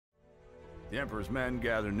The Emperor's men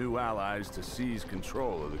gather new allies to seize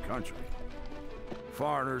control of the country.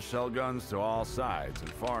 Foreigners sell guns to all sides, and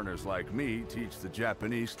foreigners like me teach the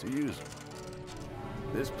Japanese to use them.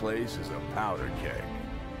 This place is a powder keg.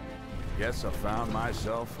 Guess I found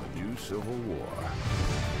myself a new civil war.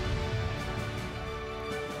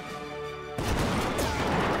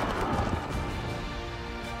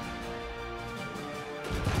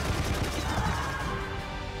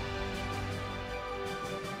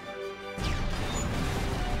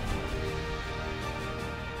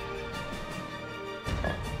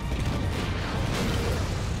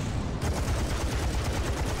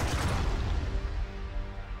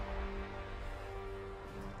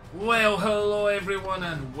 Well, hello everyone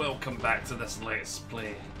and welcome back to this Let's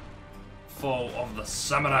Play Fall of the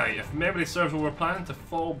Samurai. If memory serves, we were planning to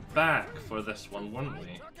fall back for this one, weren't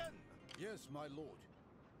we? Yes, my lord.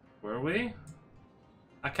 Were we?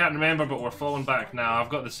 I can't remember, but we're falling back now. I've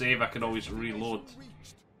got the save, I can always reload.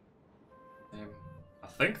 I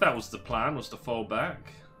think that was the plan, was to fall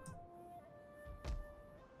back.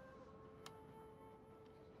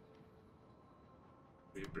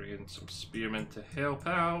 We bring in some spearmen to help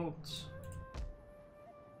out.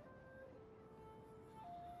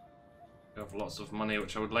 I have lots of money,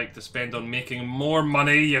 which I would like to spend on making more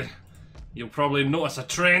money. You'll probably notice a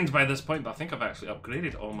trend by this point, but I think I've actually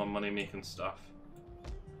upgraded all my money-making stuff.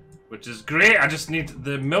 Which is great, I just need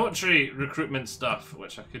the military recruitment stuff,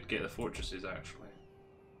 which I could get the fortresses, actually.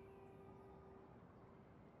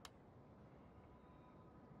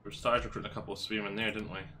 We started recruiting a couple of spearmen there,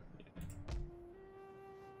 didn't we?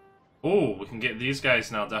 Oh, we can get these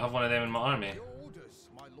guys now. Do I have one of them in my army? Orders,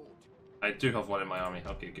 my lord. I do have one in my army.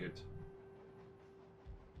 Okay, good.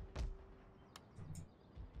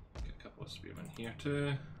 Get a couple of spearmen here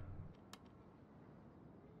too.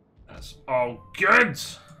 That's all good.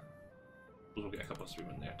 We'll get a couple of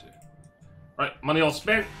spearmen there too. Right, money all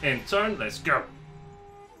spent. In turn, let's go.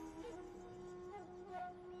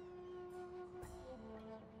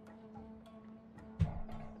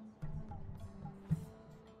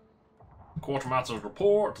 Quartermaster's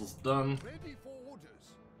report is done. Ready for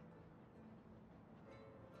orders.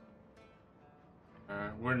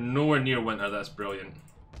 We're nowhere near winter, that's brilliant.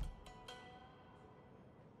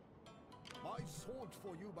 My sword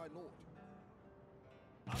for you, my lord.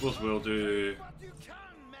 I suppose we'll do What you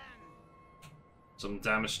can, man. some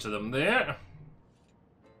damage to them there.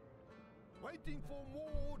 Waiting for more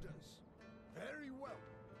orders. Very well.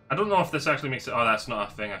 I don't know if this actually makes it. Oh, that's not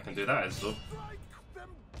a thing I can do. That is though. Strike them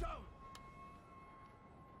down.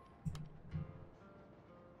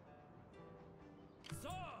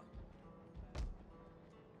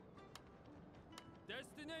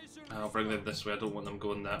 I'll bring them this way. I don't want them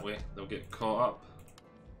going that way. They'll get caught up.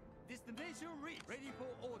 Destination reached. Ready for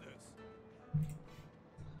orders.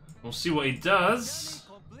 We'll see what he does.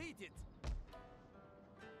 Journey completed.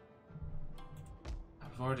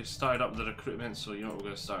 I've already started up the recruitment, so you know what, we're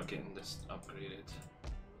going to start getting this upgraded.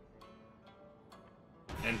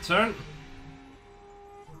 In turn.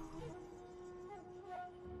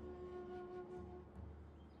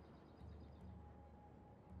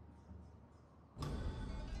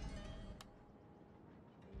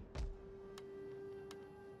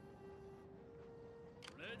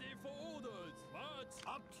 Ready for orders. March.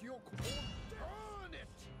 Up to your command. Burn it.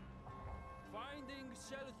 Finding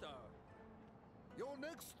shelter. Your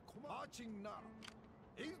next marching now.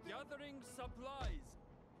 Is the Gathering supplies.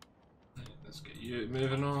 Let's get you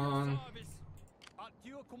moving on. Service. At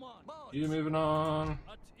your command. March. You moving on.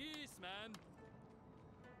 At ease, man.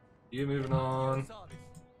 You moving on. Service.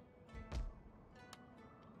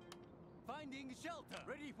 Finding shelter.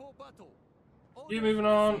 Ready for battle. You Orders moving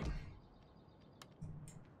on. received.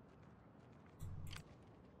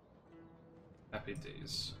 Happy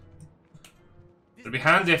days. It'd be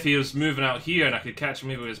handy if he was moving out here and I could catch him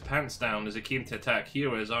maybe with his pants down as he came to attack here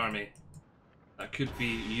with his army. That could be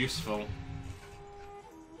useful.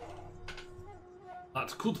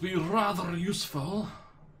 That could be rather useful.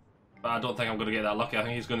 But I don't think I'm going to get that lucky. I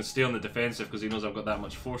think he's going to stay on the defensive because he knows I've got that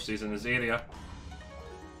much forces in his area.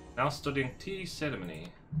 Now studying tea ceremony.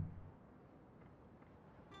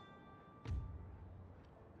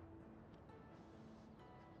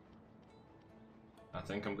 I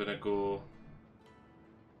think I'm going to go...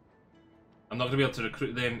 I'm not going to be able to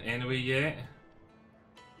recruit them anyway yet.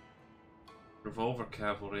 Revolver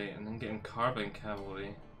cavalry and then getting carbine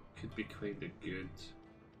cavalry could be quite good.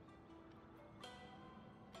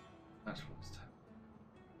 That's what's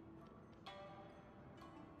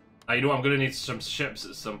that. You know what, I'm going to need some ships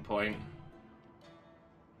at some point.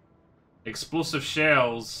 Explosive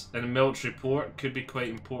shells in a military port could be quite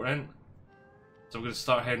important. So I'm going to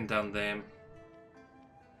start heading down them.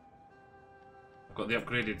 I've got the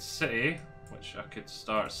upgraded city, which I could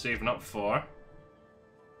start saving up for.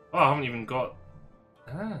 Oh, I haven't even got...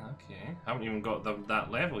 Ah, okay. I haven't even got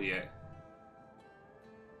that level yet.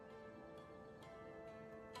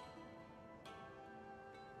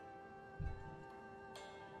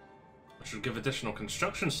 Which would give additional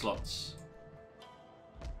construction slots.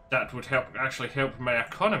 That would actually help my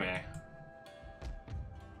economy.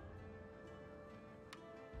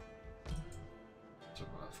 So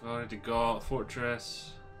I've already got a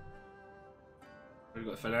fortress. We've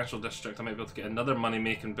got a financial district. I might be able to get another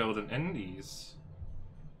money-making building in these.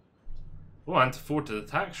 Oh, and to afford to the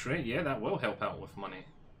tax rate. Yeah, that will help out with money.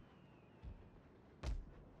 I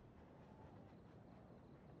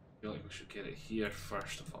feel like we should get it here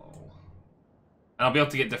first of all. And I'll be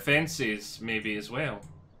able to get defenses maybe as well.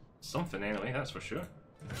 Something anyway, that's for sure.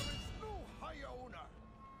 There is no higher owner.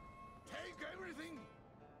 Take everything.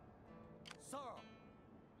 Sir.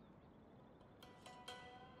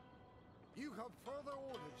 You have further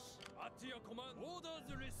orders. At your command.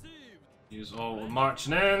 Orders received. Use all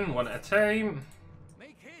marching in, one at a time.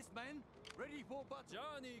 Make haste, man. Ready for battle.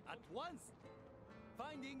 Journey at once.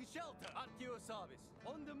 Finding shelter at your service.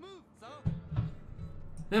 On the move, sir.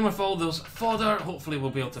 Then with all those fodder, hopefully we'll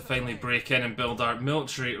be able to finally break in and build our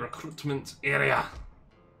military recruitment area.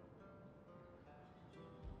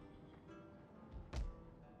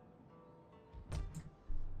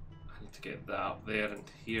 I need to get that up there and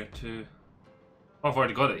here too. Oh, I've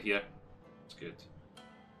already got it here. That's good.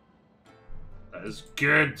 That is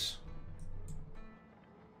good.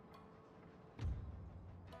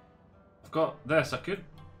 I've got this, I could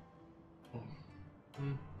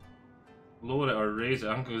lower it or raise it.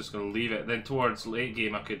 I think I'm just going to leave it. Then towards late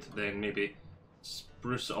game I could then maybe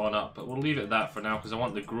spruce it on up. But we'll leave it at that for now because I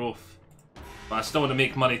want the growth. But I still want to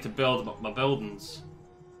make money to build my buildings.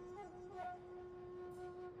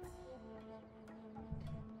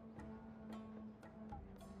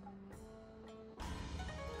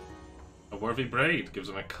 A worthy bride gives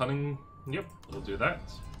him a cunning... Yep, we'll do that.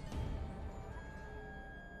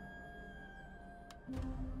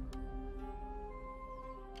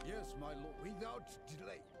 Yes, my lord. Without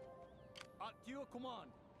delay. At your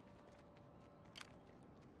command.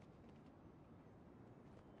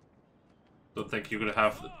 Don't think you're going to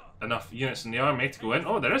have enough units in the army to go in.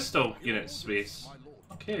 Oh, there is still unit space. My lord.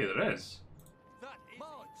 Okay, there is. That is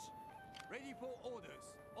march. Ready for orders.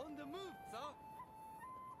 On the move, sir.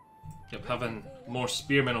 Yep, having more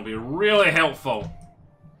spearmen will be really helpful.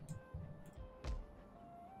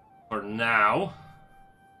 For now.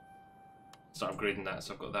 Start upgrading that,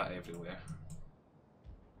 so I've got that everywhere.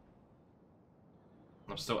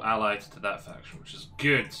 I'm still allied to that faction, which is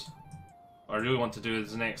good. What I really want to do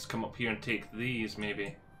is next come up here and take these,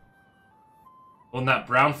 maybe. Oh, and that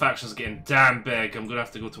brown faction's getting damn big. I'm going to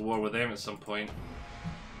have to go to war with them at some point.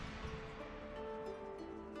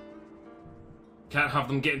 Can't have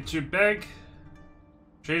them getting too big.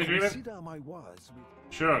 Trade agreement? Consider my words with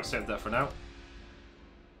Sure, I'll accept that for now.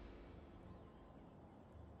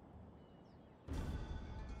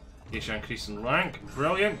 Geisha increase in rank.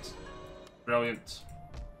 Brilliant. Brilliant.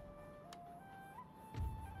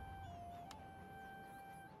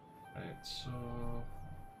 Right, so...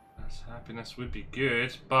 That's happiness would be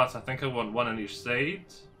good, but I think I want one on each side.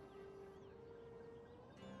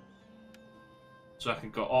 So I can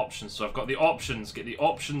got options. So I've got the options. Get the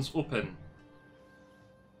options open.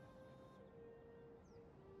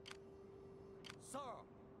 Sir.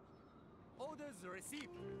 Orders received.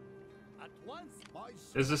 At once. my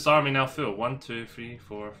Is this army now full? 1, 2, 3,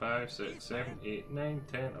 4, 5, 6, 7, 8, 9,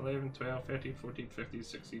 10, 11, 12, 13, 14, 15,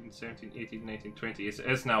 16, 17, 18, 19, 20. It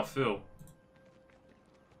is now full.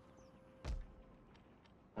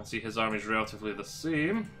 I see his army is relatively the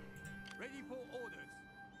same. Ready for orders.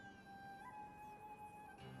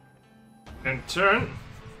 In turn.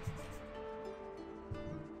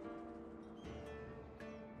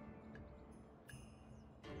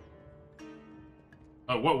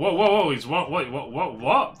 Oh, whoa, he's what?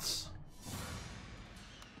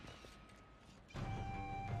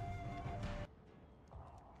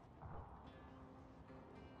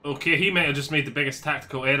 Okay, he might have just made the biggest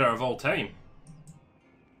tactical error of all time.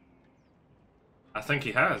 I think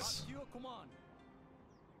he has. At your command.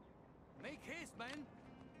 Make haste, man.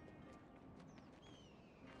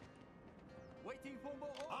 Waiting for more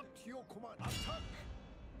orders. At your command. Attack.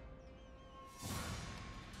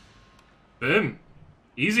 Boom.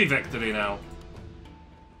 Easy victory now.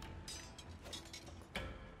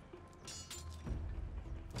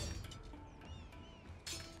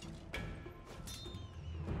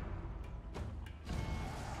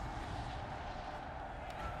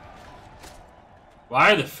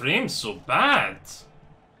 Why are the frames so bad? As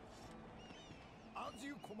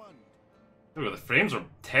you command. Look, the frames are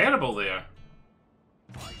terrible there.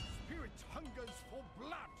 My spirit hungers for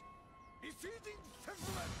blood. Besieging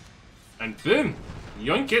sentiment. And boom!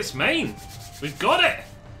 Yoink, it's mine! We've got it!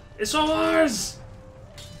 It's all ours!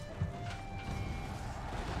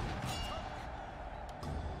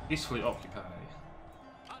 Peacefully occupy.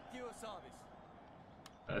 At your service.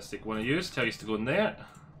 Let's take one of yous, tell you to go in there.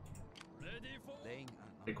 Ready for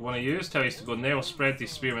Take one of yous, tell you to go in there. We'll spread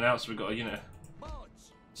these spearmen out so we've got a unit of march.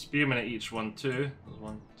 spearmen at each one, too. There's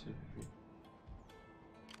 1, 2, 3.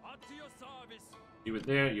 At your service. You went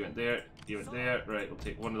there, you went there, you went there. Right, we'll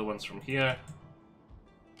take one of the ones from here.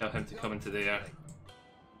 Tell him to come into there.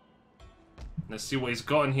 Let's see what he's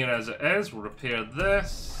got in here as it is. We'll repair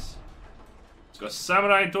this. He's got a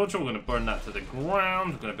samurai dojo. We're going to burn that to the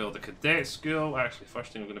ground. We're going to build a cadet school. Actually,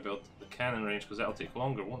 first thing we're going to build the cannon range because that'll take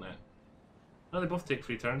longer, won't it? No, they both take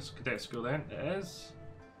 3 turns. Cadet school then. It is.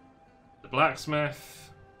 The blacksmith.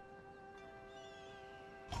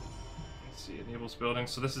 Let's see, enables building.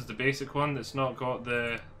 So this is the basic one that's not got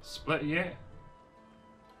the split yet.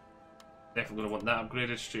 Definitely going to want that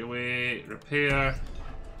upgraded straight away. Repair.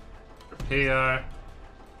 Repair.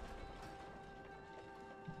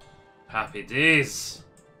 Happy days.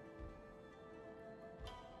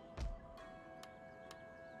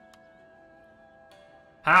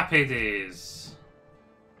 Happy days.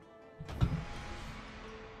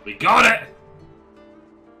 We got it!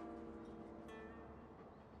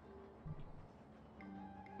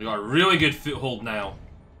 We got a really good foothold now.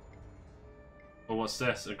 Oh, what's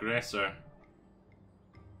this? Aggressor.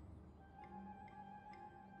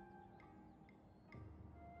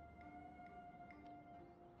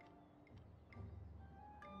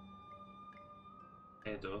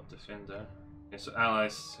 Edo, defender. Okay, so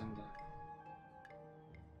allies. Sendai.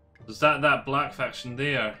 Is that black faction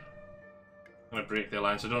there? I'm gonna break the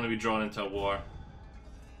alliance. I don't want to be drawn into a war.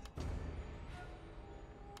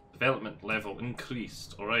 Development level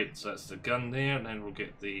increased. Alright, so that's the gun there, and then we'll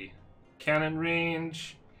get the cannon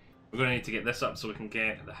range. We're gonna need to get this up so we can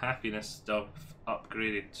get the happiness stuff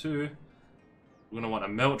upgraded too. We're gonna want a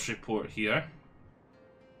military port here.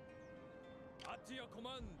 At your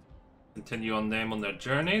command. Continue on them on their At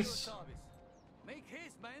your journeys. service. Make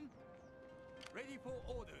haste, men. Ready for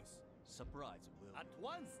orders. Surprise will. At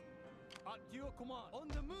once. At your command. On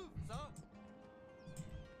the move, sir.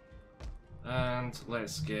 And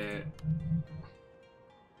let's get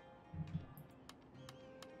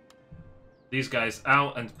these guys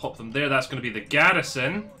out and pop them there. That's going to be the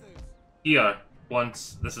garrison Orders. here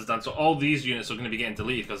once this is done. So all these units are going to be getting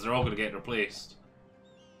deleted because they're all going to get replaced.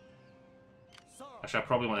 Sir. Actually, I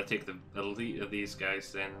probably want to take the elite of these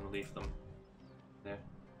guys then and leave them there.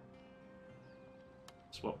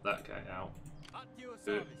 Swap that guy out. At your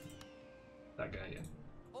service. That guy in.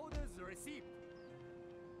 Orders received.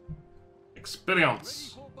 Ready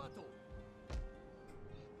Experience! for battle.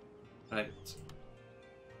 Right.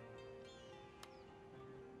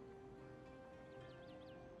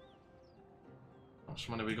 How much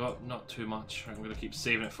money we got? Not too much. I'm going to keep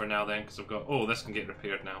saving it for now then because I've got... Oh, this can get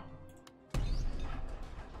repaired now.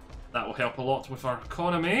 That will help a lot with our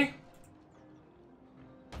economy.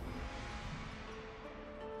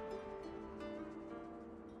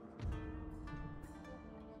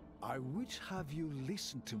 I would have you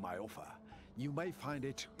listen to my offer. You may find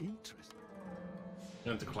it interesting. I'm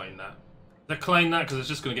going to decline that. Decline that because it's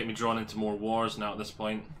just going to get me drawn into more wars now at this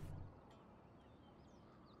point.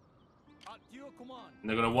 At your command. And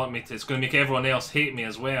they're going to want me to... It's going to make everyone else hate me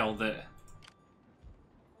as well. That.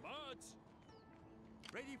 March.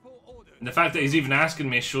 Ready for orders. And the fact that he's even asking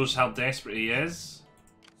me shows how desperate he is.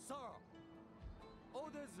 Sir.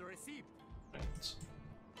 Orders received. Right.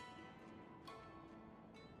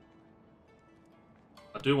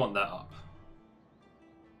 I do want that up.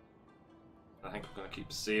 I think I'm going to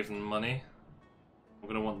keep saving money. I'm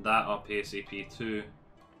going to want that up ASAP too.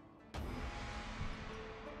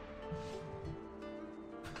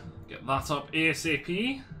 Get that up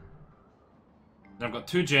ASAP. Now I've got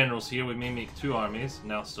 2 generals here, we may make 2 armies.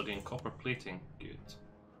 Now studying copper plating. Good.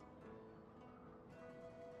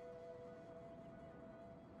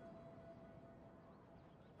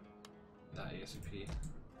 That ASAP.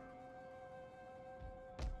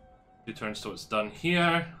 2 turns till it's done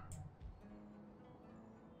here.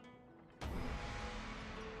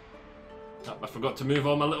 Oh, I forgot to move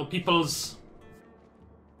all my little peoples.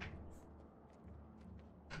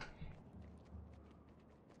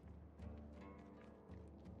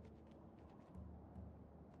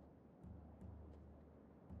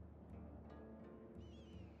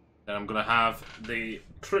 And I'm gonna have the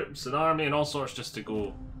troops and army and all sorts just to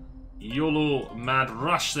go YOLO mad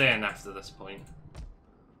rush then after this point.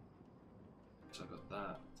 So I've got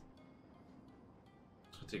that.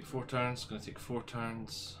 It's gonna take 4 turns, it's gonna take 4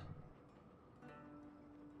 turns.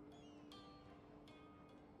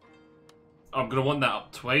 I'm gonna want that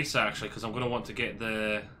up twice actually, because I'm gonna want to get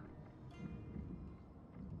the...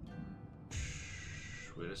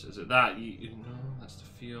 Where is it? Is it that? No, that's the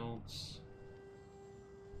fields.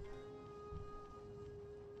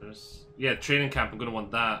 Yeah, training camp, I'm going to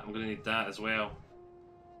want that. I'm going to need that as well.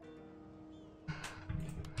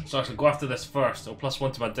 So actually go after this first. It'll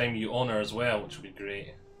 +1 to my daimyo honor as well, which would be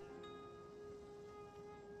great.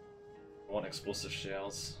 I want explosive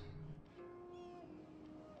shells.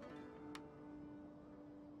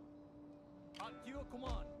 At your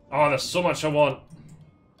command. Oh, there's so much I want.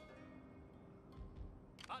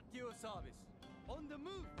 At your service. On the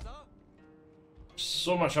move, sir.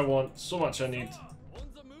 So much I want. So much I need. On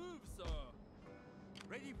the move, sir.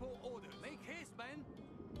 Ready for order. Make haste, man.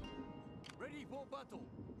 Ready for battle.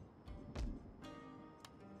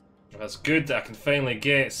 That's good that I can finally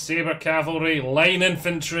get saber cavalry, line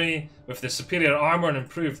infantry with the superior armor and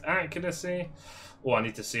improved accuracy. Oh, I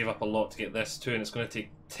need to save up a lot to get this too, and it's going to take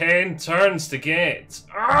 10 turns to get.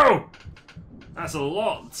 Oh! That's a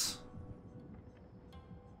lot.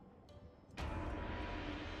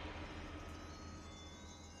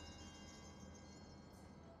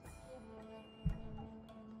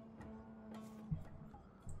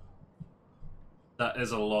 That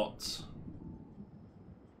is a lot.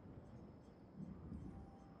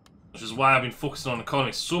 Which is why I've been focusing on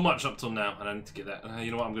economy so much up till now, and I need to get that.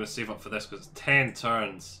 You know what, I'm going to save up for this because it's 10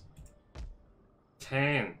 turns.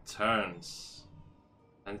 10 turns.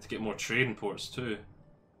 I need to get more trading ports too.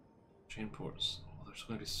 Trading ports. Oh, they're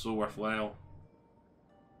going to be so worthwhile.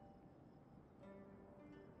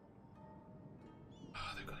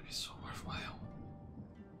 Oh, they're going to be so worthwhile.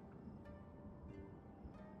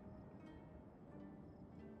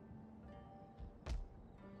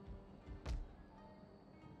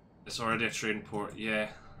 It's already a trading port, yeah.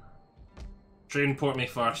 Trading port me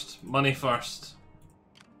first. Money first.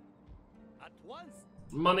 At once.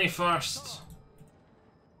 Money first.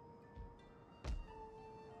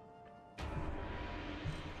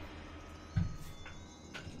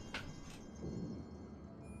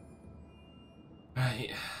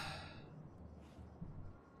 Right.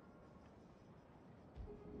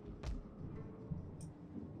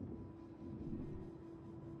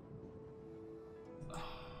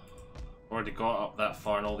 Already got up that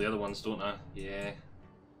far and all the other ones, don't I? Yeah.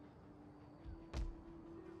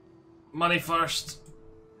 Money first.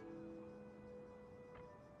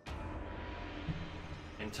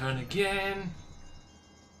 And turn again.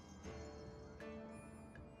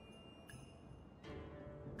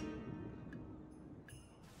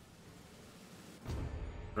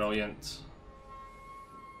 Brilliant.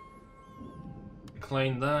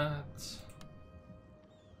 Decline that.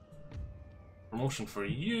 Promotion for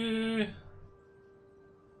you.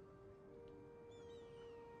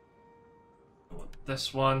 I want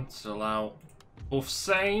this one to allow both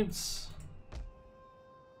sides.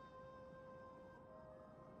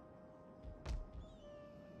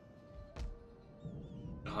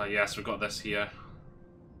 Oh yes, we've got this here.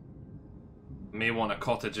 May want a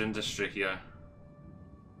cottage industry here.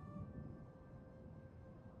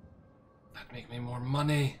 That'd make me more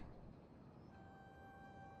money.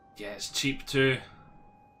 Yeah, it's cheap too.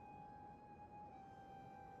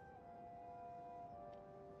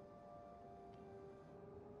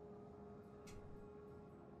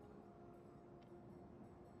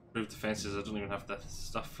 Improved defenses, I don't even have the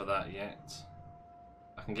stuff for that yet.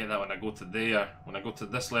 I can get that when I go to there. When I go to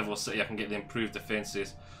this level of city, I can get the improved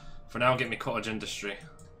defenses. For now, I'll get me cottage industry.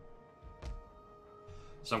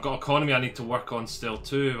 So I've got economy I need to work on still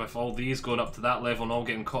too, with all these going up to that level and all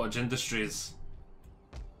getting cottage industries.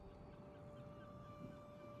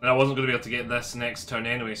 And I wasn't going to be able to get this next turn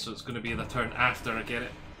anyway, so it's going to be the turn after I get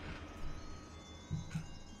it.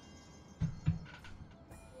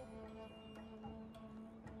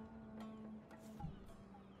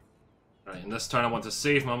 Right, and this turn I want to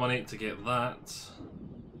save my money to get that.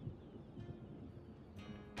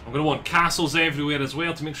 I'm going to want castles everywhere as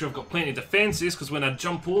well to make sure I've got plenty of defences, because when I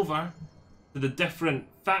jump over to the different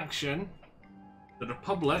faction, the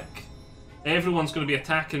Republic, everyone's going to be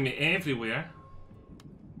attacking me everywhere.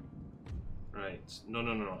 Right, no,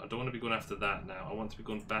 I don't want to be going after that now. I want to be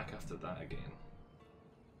going back after that again.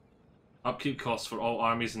 Upkeep costs for all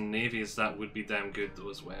armies and navies, that would be damn good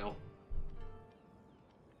though as well.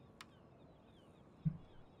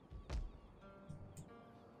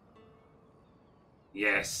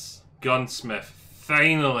 Yes. Gunsmith.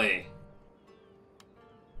 Finally.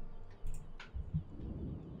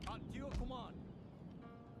 At your command.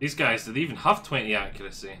 These guys, do they even have 20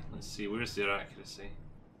 accuracy? Let's see, where's their accuracy?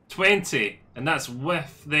 20! And that's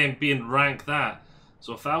with them being rank that.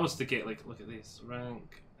 So if I was to get, like, look at this.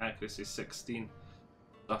 Rank, accuracy 16.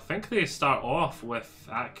 I think they start off with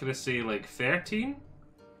accuracy like 13.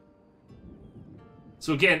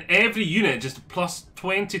 So getting every unit just plus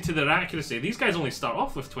 20 to their accuracy. These guys only start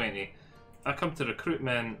off with 20. If I come to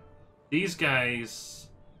recruitment, these guys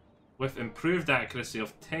with improved accuracy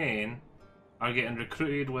of 10 are getting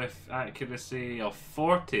recruited with accuracy of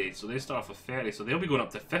 40. So they start off with 30. So they'll be going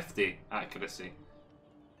up to 50 accuracy.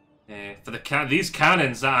 For these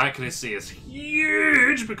cannons, that accuracy is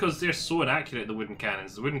huge because they're so inaccurate, the wooden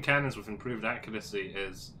cannons. The wooden cannons with improved accuracy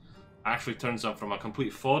actually turns them from a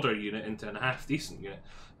complete fodder unit into a half decent unit.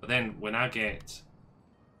 But then when I get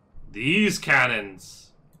these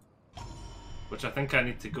cannons, which I think I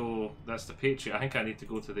need to go, that's the Patriot, I think I need to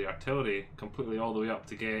go to the artillery completely all the way up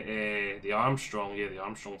to get the Armstrong. Yeah, the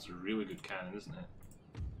Armstrong's a really good cannon, isn't it?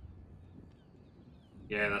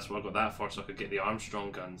 Yeah, that's what I got that for, so I could get the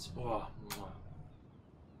Armstrong guns. Oh,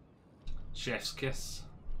 chef's kiss.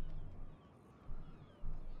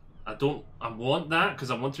 I want that,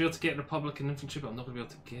 because I want to be able to get Republican infantry, but I'm not going to be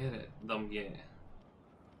able to get them yet.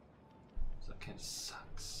 So that kind of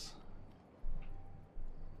sucks.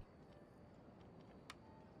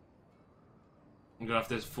 I'm going to have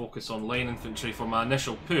to focus on line infantry for my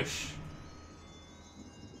initial push.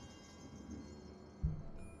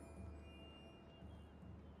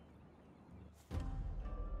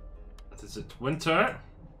 Is it winter?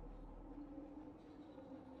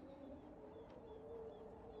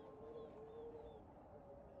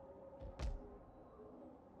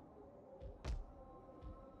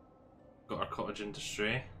 Got our cottage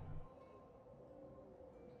industry.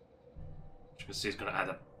 As you can see, it's going to add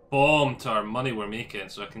a bomb to our money we're making,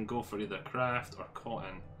 so I can go for either craft or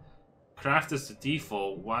cotton. Craft is the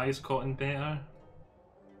default. Why is cotton better?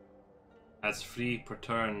 Adds 3 per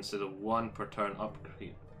turn instead of 1 per turn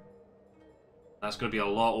upgrade. That's going to be a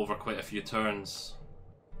lot over quite a few turns.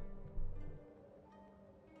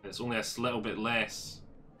 It's only a little bit less.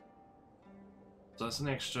 So that's an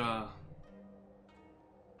extra...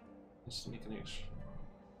 Let's make an extra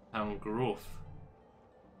pound growth.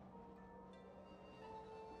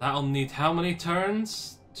 That'll need how many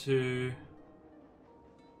turns? To...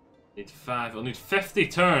 Need 5. I'll need 50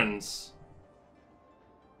 turns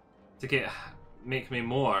to make me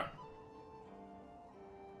more.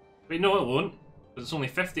 Wait, no it won't. But it's only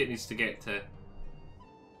 50 it needs to get to.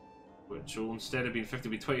 Which will, instead of being 50,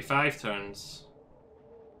 be 25 turns.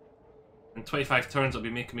 And 25 turns will be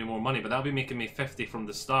making me more money, but that'll be making me 50 from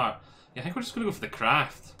the start. Yeah, I think we're just going to go for the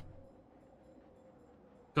craft.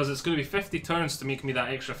 Because it's going to be 50 turns to make me that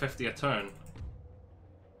extra 50 a turn.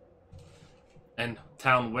 And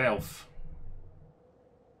town wealth.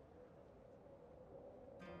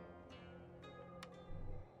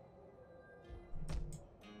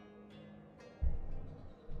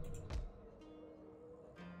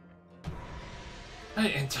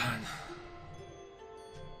 Right, intern.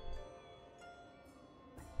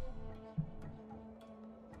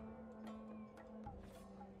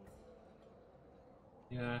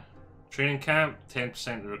 Yeah. Training camp,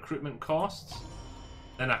 10% of recruitment costs.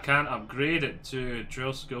 Then I can upgrade it to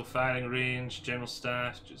drill school, firing range, general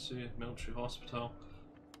staff, jutsu, military hospital.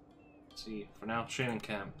 Let's see, for now, training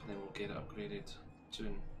camp, then we'll get it upgraded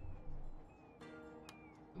soon.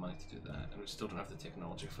 Money to do that, and we still don't have the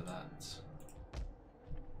technology for that.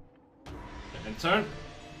 Intern.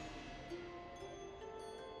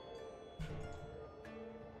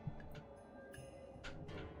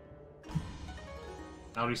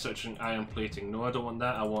 Now researching iron plating. No, I don't want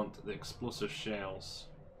that. I want the explosive shells.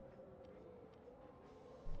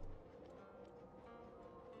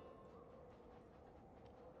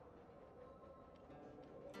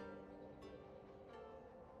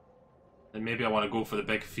 And maybe I want to go for the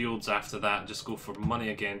big fields after that and just go for money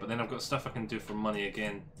again. But then I've got stuff I can do for money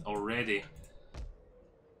again already.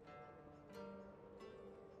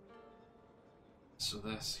 So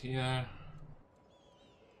this here.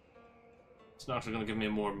 It's not actually going to give me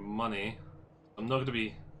more money. I'm not going to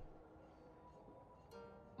be...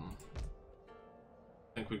 I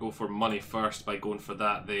think we go for money first by going for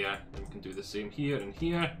that there. Then we can do the same here and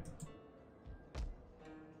here.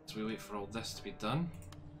 So we wait for all this to be done.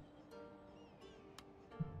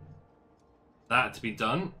 That to be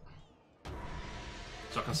done.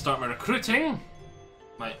 So I can start my recruiting.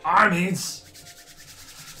 My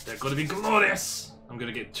armies. They're going to be glorious. I'm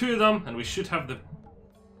going to get 2 of them, and we should have the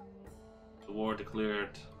war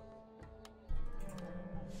declared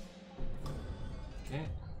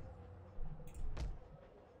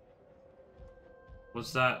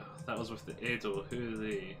Was that? That was with the Edo. Who are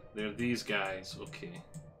they? They're these guys. Okay.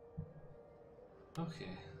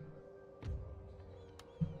 Okay.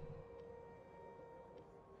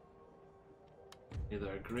 Yeah,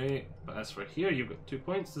 they're great. But as for here, you've got 2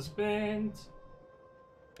 points to spend.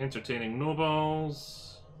 Entertaining nobles.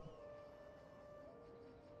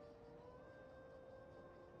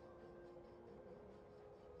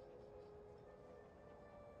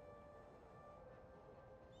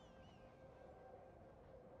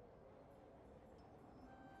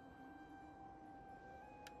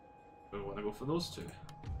 We want to go for those two.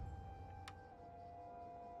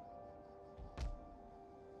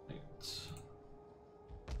 Right.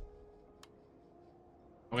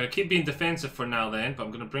 I'm going to keep being defensive for now then, but I'm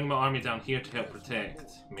going to bring my army down here to help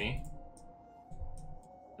protect me.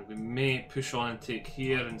 And we may push on and take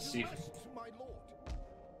here and see if...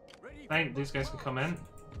 Fine, these guys can come in.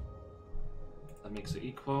 That makes it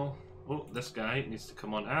equal. Oh, this guy needs to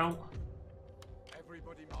come on out.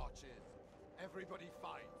 Everybody marches. Everybody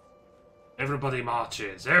fights. Everybody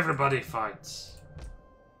marches. Everybody fights.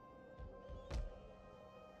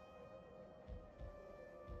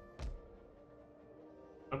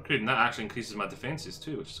 Upgrading that actually increases my defenses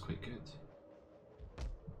too, which is quite good.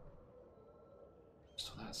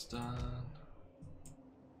 So that's done.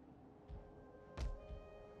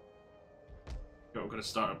 We're going to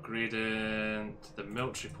start upgrading to the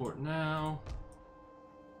military port now.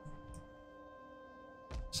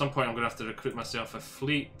 At some point I'm going to have to recruit myself a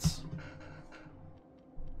fleet.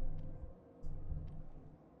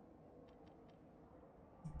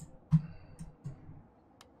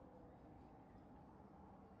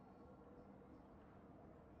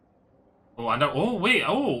 Oh, I know. Oh, wait.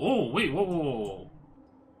 Oh, wait. Whoa.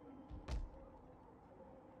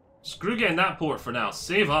 Screw getting that port for now.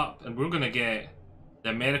 Save up, and we're going to get the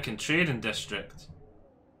American Trading District.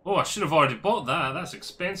 Oh, I should have already bought that. That's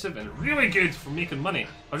expensive and really good for making money.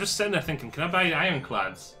 I was just sitting there thinking, can I buy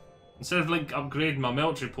ironclads? Instead of like upgrading my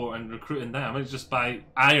military port and recruiting them, I might just buy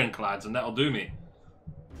ironclads and that'll do me.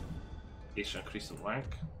 Asia increase in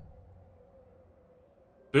rank.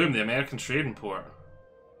 Boom, the American Trading Port.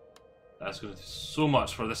 That's going to do so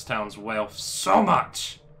much for this town's wealth. So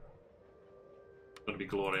much! It's going to be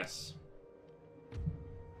glorious.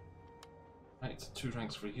 Right, 2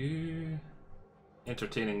 ranks for you.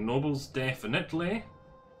 Entertaining nobles, definitely.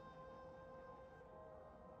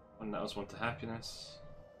 And that was 1 to happiness.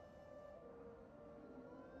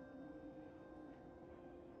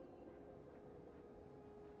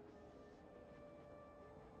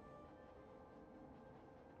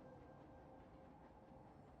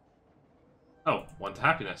 Oh, 1 to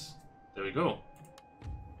happiness. There we go.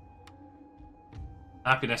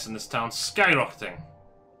 Happiness in this town skyrocketing.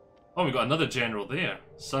 Oh, we got another general there.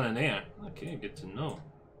 Son and heir. Okay, good to know.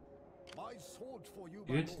 My sword for you,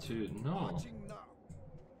 Good to know. marching now.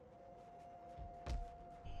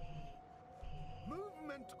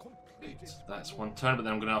 Movement completed. Right, that's 1 turn, but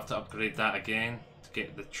then I'm going to have to upgrade that again to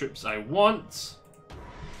get the troops I want.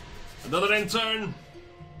 Another end turn.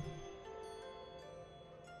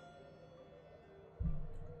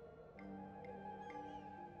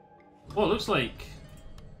 Well, it looks like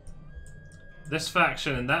this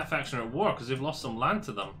faction and that faction are at war because they've lost some land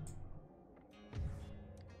to them.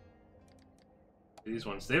 These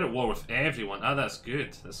ones, they're at war with everyone. Ah, that's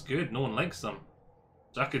good. That's good. No one likes them.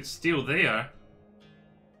 So I could steal there.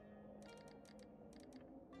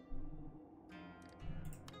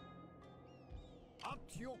 At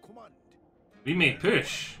your command. We may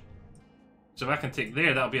push. So if I can take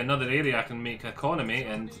there, that'll be another area I can make economy,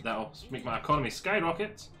 and that'll make my economy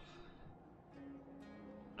skyrocket.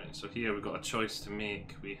 Right, so here we've got a choice to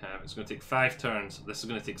make. We have, it's going to take 5 turns. This is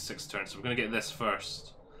going to take 6 turns, so we're going to get this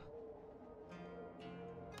first.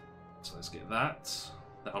 So let's get that.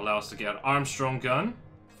 That'll allow us to get an Armstrong gun.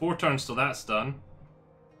 4 turns till that's done.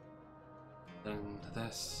 Then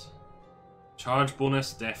this. Charge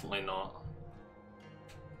bonus, definitely not.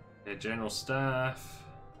 Yeah, general staff.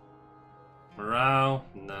 Morale,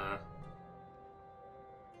 nah.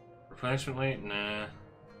 Replenishment rate, nah.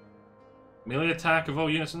 Melee attack of all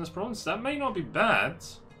units in this province, that might not be bad.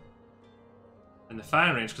 In the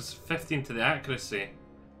firing range, because 15 to the accuracy.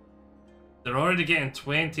 They're already getting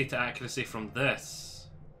 20 to accuracy from this.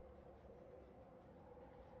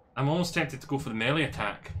 I'm almost tempted to go for the melee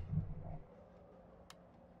attack.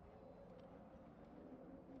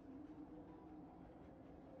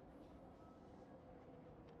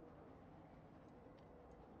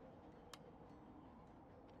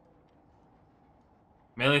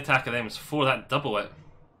 Melee attack of them is 4, that double it.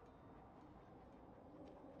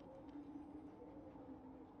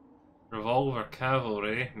 Revolver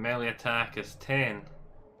cavalry, melee attack is 10.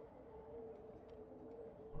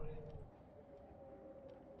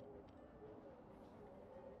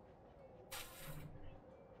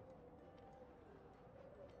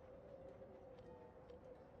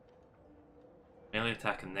 Melee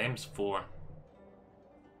attack in them's 4.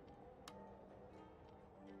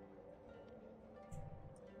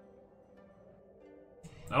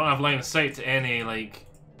 I don't have line of sight to any, like...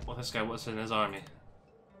 Well, this guy, what's in his army?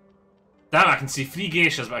 Damn, I can see 3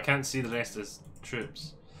 geishas, but I can't see the rest of his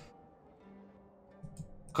troops.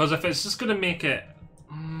 Because if it's just going to make it...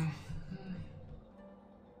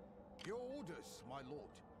 Your orders, my lord.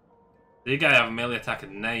 The guy have a melee attack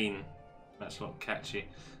at 9. Matchlock catchy.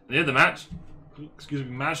 And the other match... Excuse me,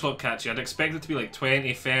 matchlock catchy. I'd expect it to be like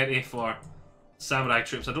 20, 30 for samurai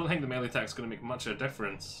troops. I don't think the melee attack is going to make much of a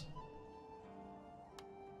difference.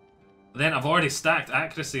 Then I've already stacked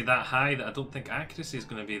accuracy that high that I don't think accuracy is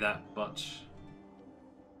going to be that much.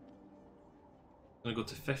 I'm going to go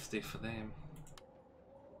to 50 for them.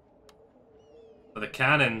 For the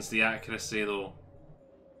cannons, the accuracy though,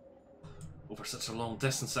 over such a long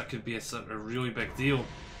distance, that could be a really big deal.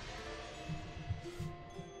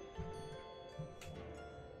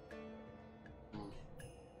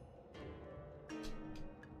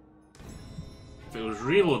 If it was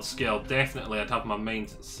reload scale, definitely I'd have my mind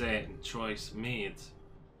set and choice made.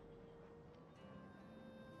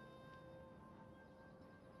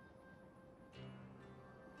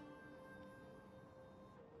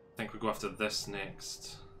 I think we go after this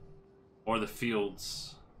next. Or the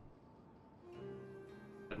fields.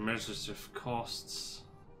 Administrative costs.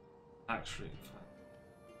 Tax rate.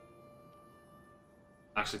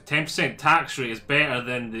 Actually, 10% tax rate is better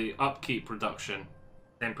than the upkeep reduction.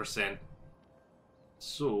 10%.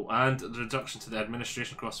 So, and the reduction to the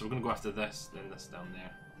administration cost, so we're going to go after this, then this down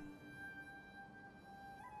there.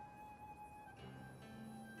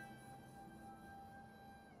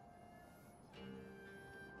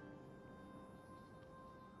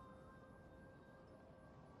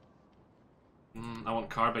 I want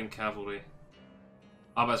carbine cavalry.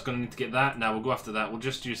 Ah, but it's going to need to get that. Now we'll go after that. We'll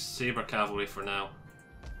just use saber cavalry for now.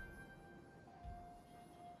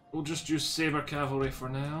 We'll just use saber cavalry for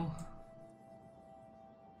now.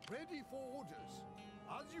 Ready for orders.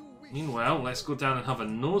 As you wish. Meanwhile, let's go down and have a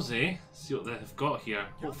nosy, see what they've got here.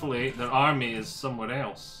 Hopefully their army is somewhere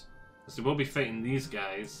else, because they will be fighting these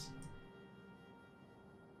guys.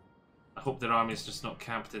 I hope their army is just not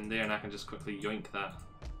camped in there and I can just quickly yoink that.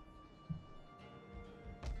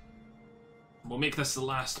 We'll make this the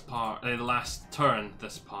last part, the last turn,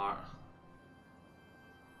 this part.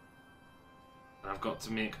 And I've got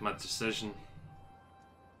to make my decision.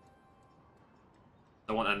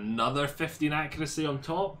 I want another 15 accuracy on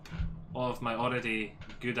top of my already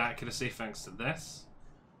good accuracy thanks to this.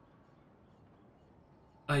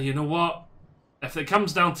 You know what? If it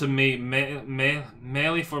comes down to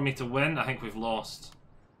melee for me to win, I think we've lost.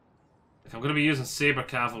 If I'm going to be using saber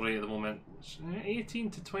cavalry at the moment,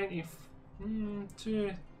 18 to 20...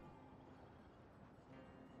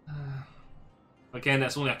 Again,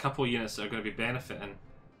 that's only a couple of units that are going to be benefiting.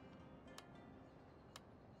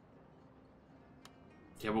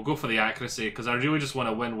 Yeah, we'll go for the accuracy, because I really just want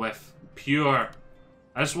to win with pure...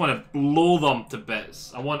 I just want to blow them to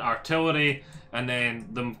bits. I want artillery, and then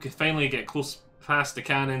them finally get close past the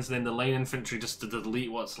cannons, then the line infantry just to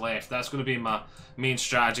delete what's left. That's going to be my main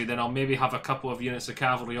strategy. Then I'll maybe have a couple of units of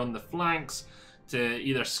cavalry on the flanks to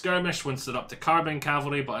either skirmish once they're up to carbine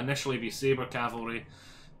cavalry, but initially be saber cavalry.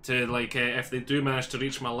 To, like, if they do manage to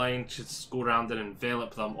reach my line, just go around and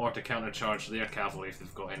envelop them, or to countercharge their cavalry if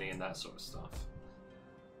they've got any and that sort of stuff.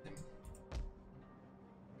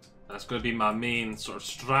 That's going to be my main sort of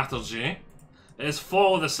strategy. It is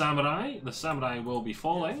follow the samurai. The samurai will be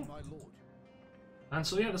falling. And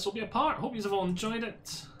so yeah, this will be a part. Hope you have all enjoyed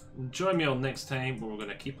it. Join me on next time where we're going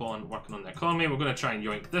to keep on working on the economy. We're going to try and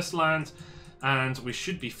yoink this land. And we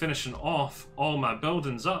should be finishing off all my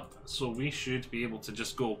buildings up. So we should be able to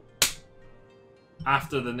just go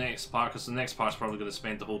after the next part. Because the next part's probably going to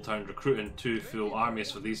spend the whole turn recruiting 2 full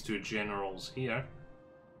armies for these 2 generals here.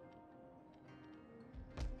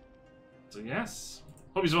 So yes,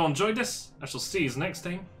 hope you all enjoyed this. I shall see you next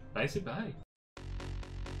time. Bye bye.